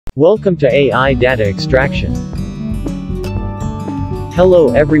Welcome to AI data extraction.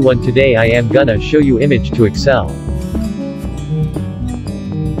 Hello everyone, today I am gonna show you image to Excel.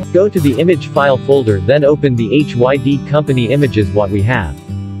 Go to the image file folder, then open the HYD company images what we have.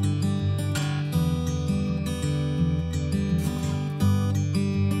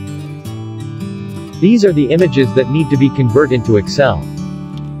 These are the images that need to be converted into Excel.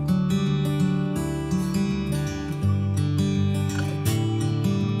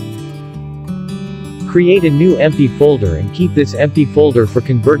 Create a new empty folder and keep this empty folder for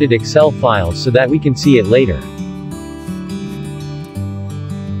converted Excel files so that we can see it later.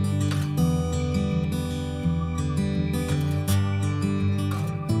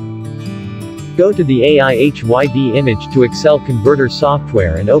 Go to the AI HYD image to Excel converter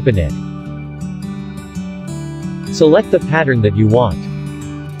software and open it. Select the pattern that you want.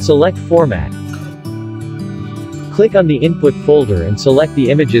 Select Format. Click on the input folder and select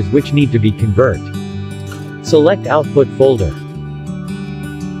the images which need to be converted. Select Output folder.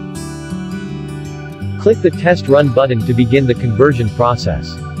 Click the Test Run button to begin the conversion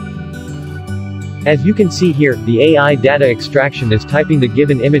process. As you can see here, the AI data extraction is typing the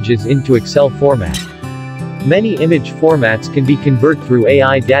given images into Excel format. Many image formats can be converted through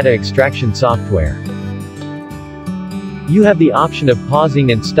AI data extraction software. You have the option of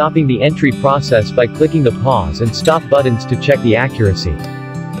pausing and stopping the entry process by clicking the pause and stop buttons to check the accuracy.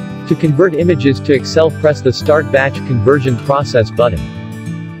 To convert images to Excel, press the Start Batch Conversion Process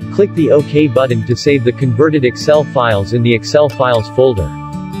button. Click the OK button to save the converted Excel files in the Excel Files folder.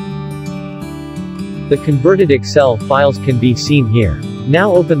 The converted Excel files can be seen here.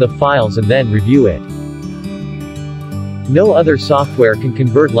 Now open the files and then review it. No other software can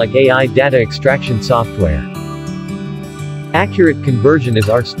convert like AI data extraction software. Accurate conversion is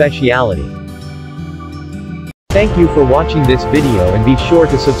our specialty. Thank you for watching this video and be sure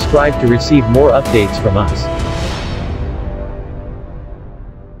to subscribe to receive more updates from us.